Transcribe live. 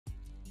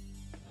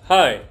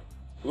Hi,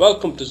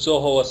 welcome to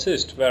Zoho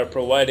Assist, where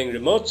providing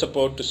remote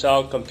support to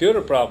solve computer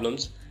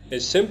problems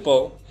is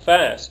simple,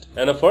 fast,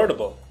 and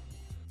affordable.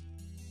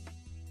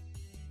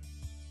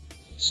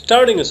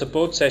 Starting a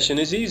support session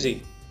is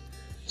easy.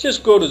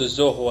 Just go to the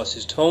Zoho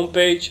Assist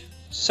homepage,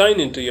 sign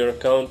into your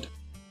account,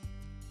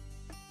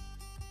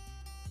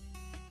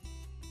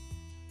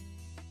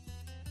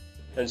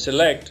 and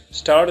select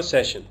Start a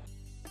Session.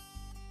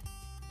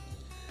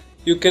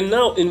 You can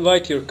now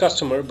invite your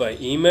customer by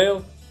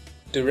email,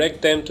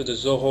 direct them to the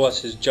Zoho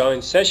Assist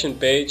Join Session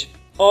page,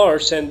 or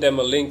send them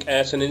a link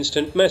as an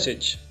instant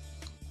message.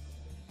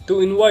 To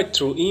invite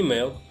through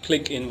email,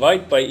 click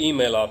Invite by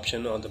Email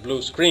option on the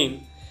blue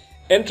screen,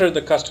 enter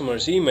the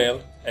customer's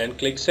email, and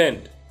click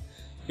Send.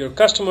 Your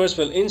customers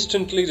will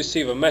instantly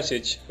receive a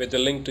message with the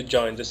link to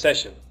join the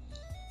session.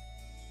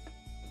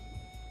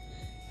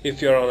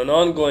 If you're on an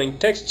ongoing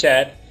text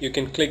chat, you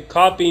can click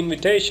Copy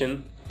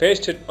Invitation,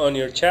 paste it on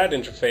your chat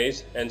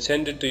interface, and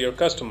send it to your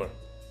customer.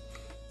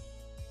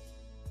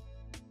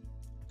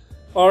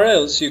 Or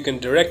else you can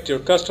direct your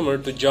customer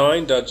to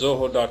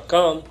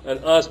join.zoho.com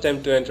and ask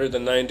them to enter the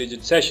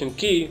 9-digit session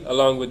key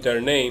along with their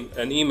name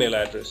and email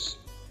address.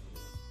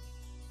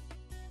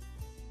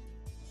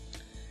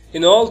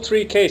 In all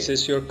three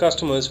cases, your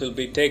customers will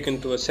be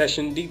taken to a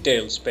session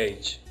details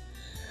page.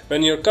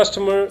 When your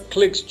customer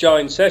clicks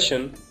Join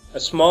Session, a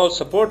small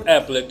support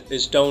applet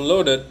is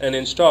downloaded and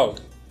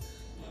installed.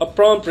 A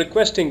prompt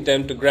requesting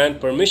them to grant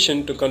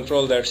permission to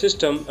control their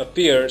system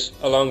appears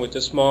along with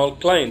a small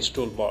client's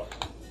toolbar.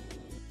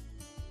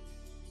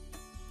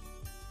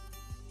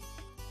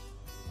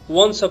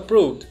 Once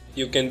approved,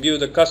 you can view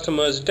the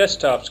customer's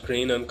desktop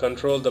screen and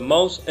control the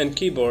mouse and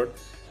keyboard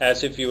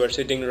as if you were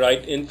sitting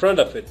right in front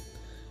of it.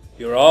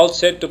 You're all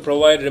set to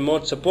provide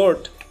remote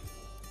support.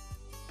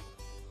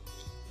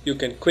 You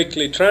can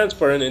quickly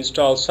transfer and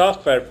install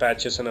software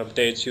patches and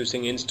updates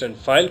using instant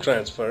file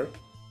transfer.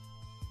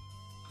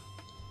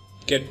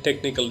 Get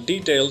technical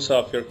details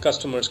of your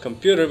customer's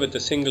computer with a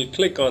single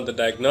click on the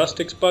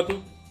Diagnostics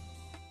button.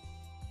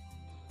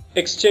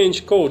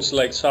 Exchange codes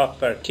like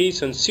software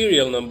keys and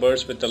serial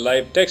numbers with the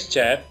live text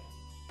chat,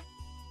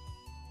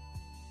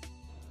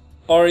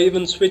 or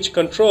even switch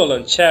control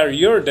and share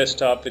your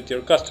desktop with your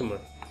customer.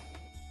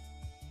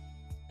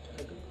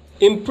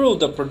 Improve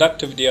the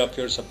productivity of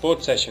your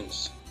support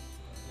sessions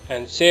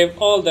and save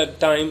all that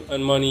time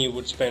and money you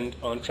would spend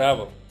on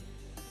travel.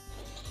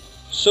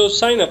 So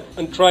sign up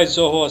and try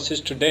Zoho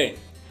Assist today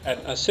at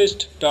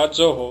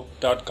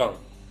assist.zoho.com.